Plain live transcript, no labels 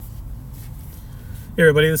Hey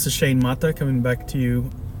everybody, this is Shane Mata coming back to you.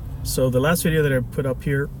 So the last video that I put up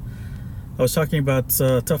here, I was talking about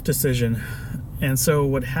a tough decision. And so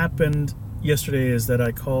what happened yesterday is that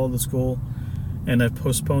I called the school and I've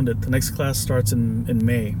postponed it. The next class starts in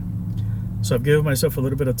May. So I've given myself a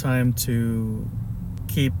little bit of time to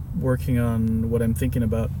keep working on what I'm thinking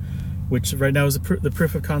about, which right now is the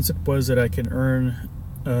proof of concept was that I can earn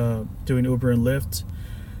doing Uber and Lyft.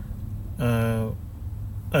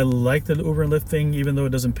 I like the Uber and Lyft thing, even though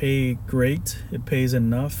it doesn't pay great. It pays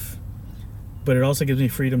enough, but it also gives me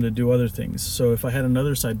freedom to do other things. So if I had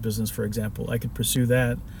another side business, for example, I could pursue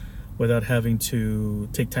that without having to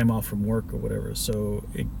take time off from work or whatever. So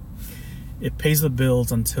it pays the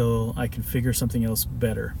bills until I can figure something else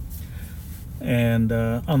better. And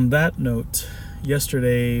on that note,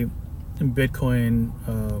 yesterday, Bitcoin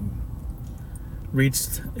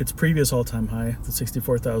reached its previous all-time high, the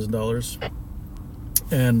 $64,000.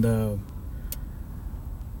 And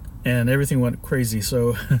everything went crazy.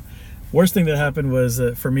 So worst thing that happened was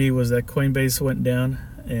for me was that Coinbase went down,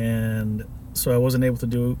 and so I wasn't able to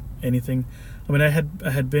do anything. I mean, I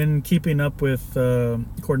had been keeping up with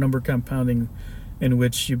core number compounding, in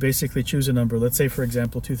which you basically choose a number. Let's say, for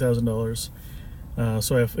example, $2,000.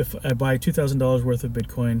 So if I buy $2,000 worth of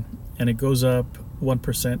Bitcoin and it goes up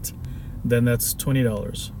 1%, then that's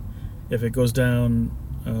 $20. If it goes down,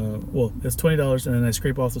 well, it's $20, and then I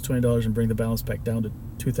scrape off the $20 and bring the balance back down to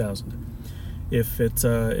 $2,000. If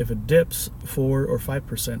it dips 4 or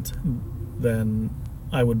 5%, then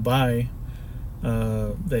I would buy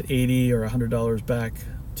that $80 or $100 back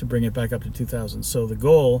to bring it back up to $2,000. So the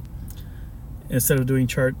goal, instead of doing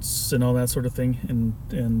charts and all that sort of thing, and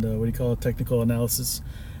what do you call it, technical analysis,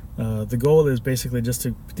 the goal is basically just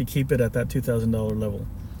to keep it at that $2,000 level.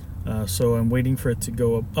 So I'm waiting for it to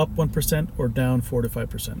go up 1% or down 4 to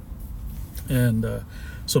 5%. And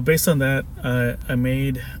so based on that, I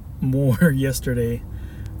made more yesterday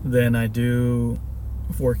than I do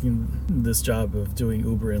working this job of doing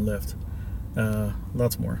Uber and Lyft.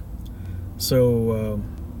 Lots more. So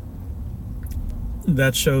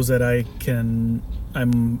that shows that I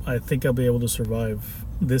think I'll be able to survive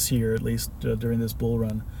this year, at least during this bull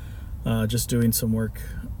run, just doing some work,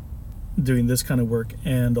 doing this kind of work,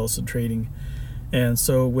 and also trading. And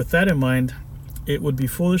so with that in mind, it would be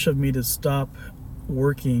foolish of me to stop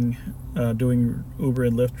working doing Uber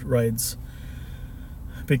and Lyft rides,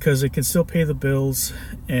 because it can still pay the bills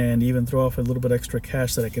and even throw off a little bit extra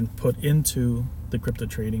cash that I can put into the crypto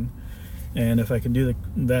trading. And if I can do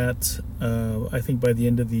that, I think by the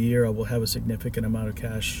end of the year I will have a significant amount of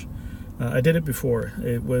cash. I did it before.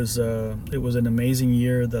 It was an amazing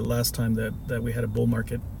year, the last time that we had a bull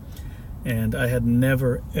market. And I had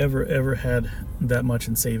never, ever had that much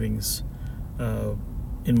in savings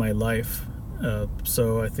in my life.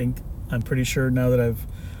 So I'm pretty sure now that I've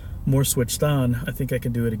more switched on, I think I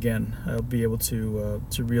can do it again. I'll be able to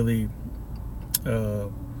really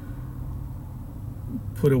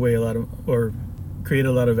put away a lot of, or create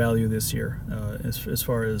a lot of value this year as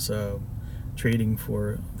far as trading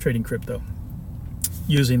crypto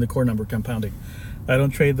using the core number compounding. I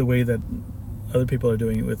don't trade the way that other people are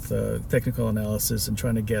doing it with technical analysis and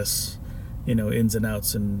trying to guess, ins and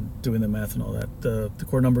outs and doing the math and all that. The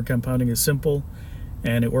core number compounding is simple,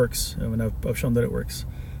 and it works. I mean, I've shown that it works.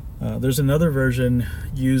 There's another version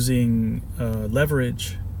using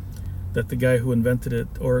leverage that the guy who invented it,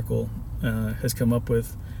 Oracle, has come up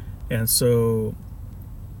with, and so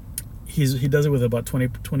he does it with about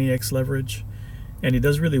 20x leverage, and he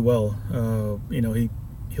does really well.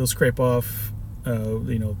 He'll scrape off,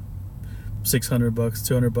 $600,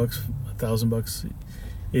 $200,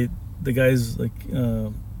 $1,000. The guy's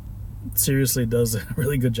seriously does a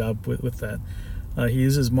really good job with that. He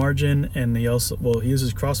uses margin, and he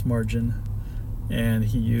uses cross margin, and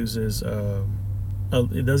he uses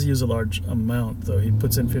it does use a large amount, though. He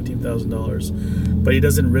puts in $15,000, but he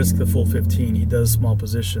doesn't risk the full 15. He does small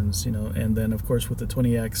positions, and then of course with the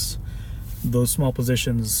 20x, those small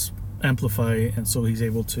positions amplify, and so he's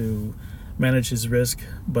able to manage his risk,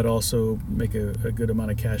 but also make a good amount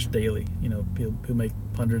of cash daily. He'll make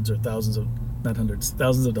thousands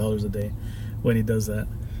of dollars a day when he does that.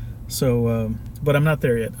 So, but I'm not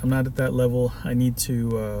there yet. I'm not at that level. I need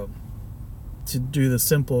to do the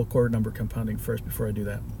simple core number compounding first before I do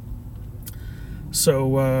that.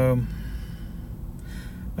 So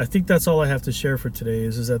I think that's all I have to share for today.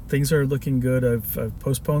 Is that things are looking good. I've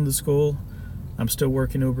postponed the school. I'm still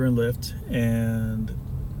working Uber and Lyft, and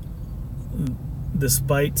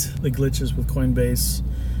despite the glitches with Coinbase,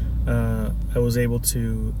 I was able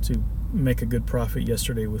to make a good profit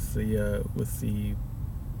yesterday with the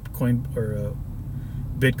coin or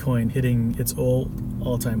Bitcoin hitting its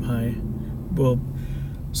all-time high. Well,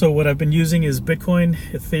 so what I've been using is Bitcoin,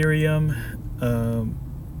 Ethereum,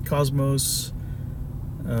 Cosmos.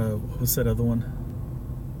 What was that other one?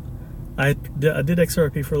 I did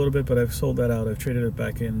XRP for a little bit, but I've sold that out. I've traded it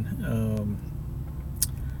back in.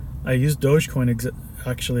 I used Dogecoin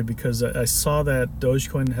actually because I saw that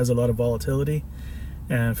Dogecoin has a lot of volatility,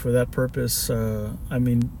 and for that purpose, I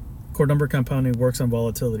mean, core number compounding works on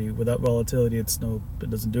volatility. Without volatility, it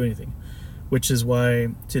doesn't do anything. Which is why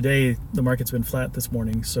today the market's been flat this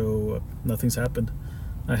morning, so nothing's happened.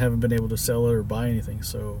 I haven't been able to sell it or buy anything.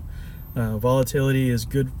 So volatility is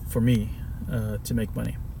good for me to make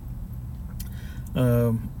money.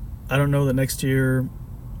 I don't know that next year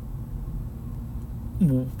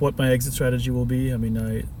what my exit strategy will be. I mean,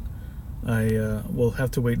 I will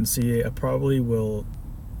have to wait and see. I probably will,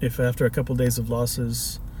 if after a couple days of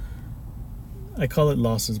losses, I call it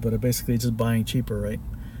losses, but I'm basically just buying cheaper, right?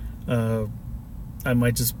 I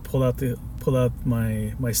might just pull out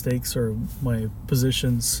my stakes or my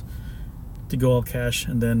positions to go all cash,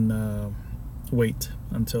 and then wait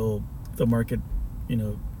until the market,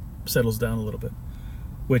 settles down a little bit,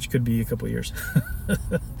 which could be a couple of years,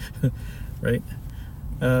 right?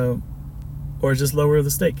 Or just lower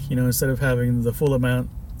the stake, instead of having the full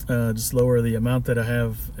amount, just lower the amount that I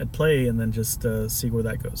have at play, and then just see where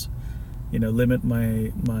that goes. Limit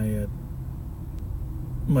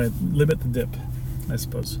limit the dip, I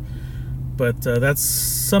suppose. But that's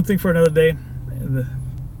something for another day.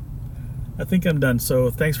 I think I'm done. So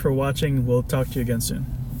thanks for watching. We'll talk to you again soon.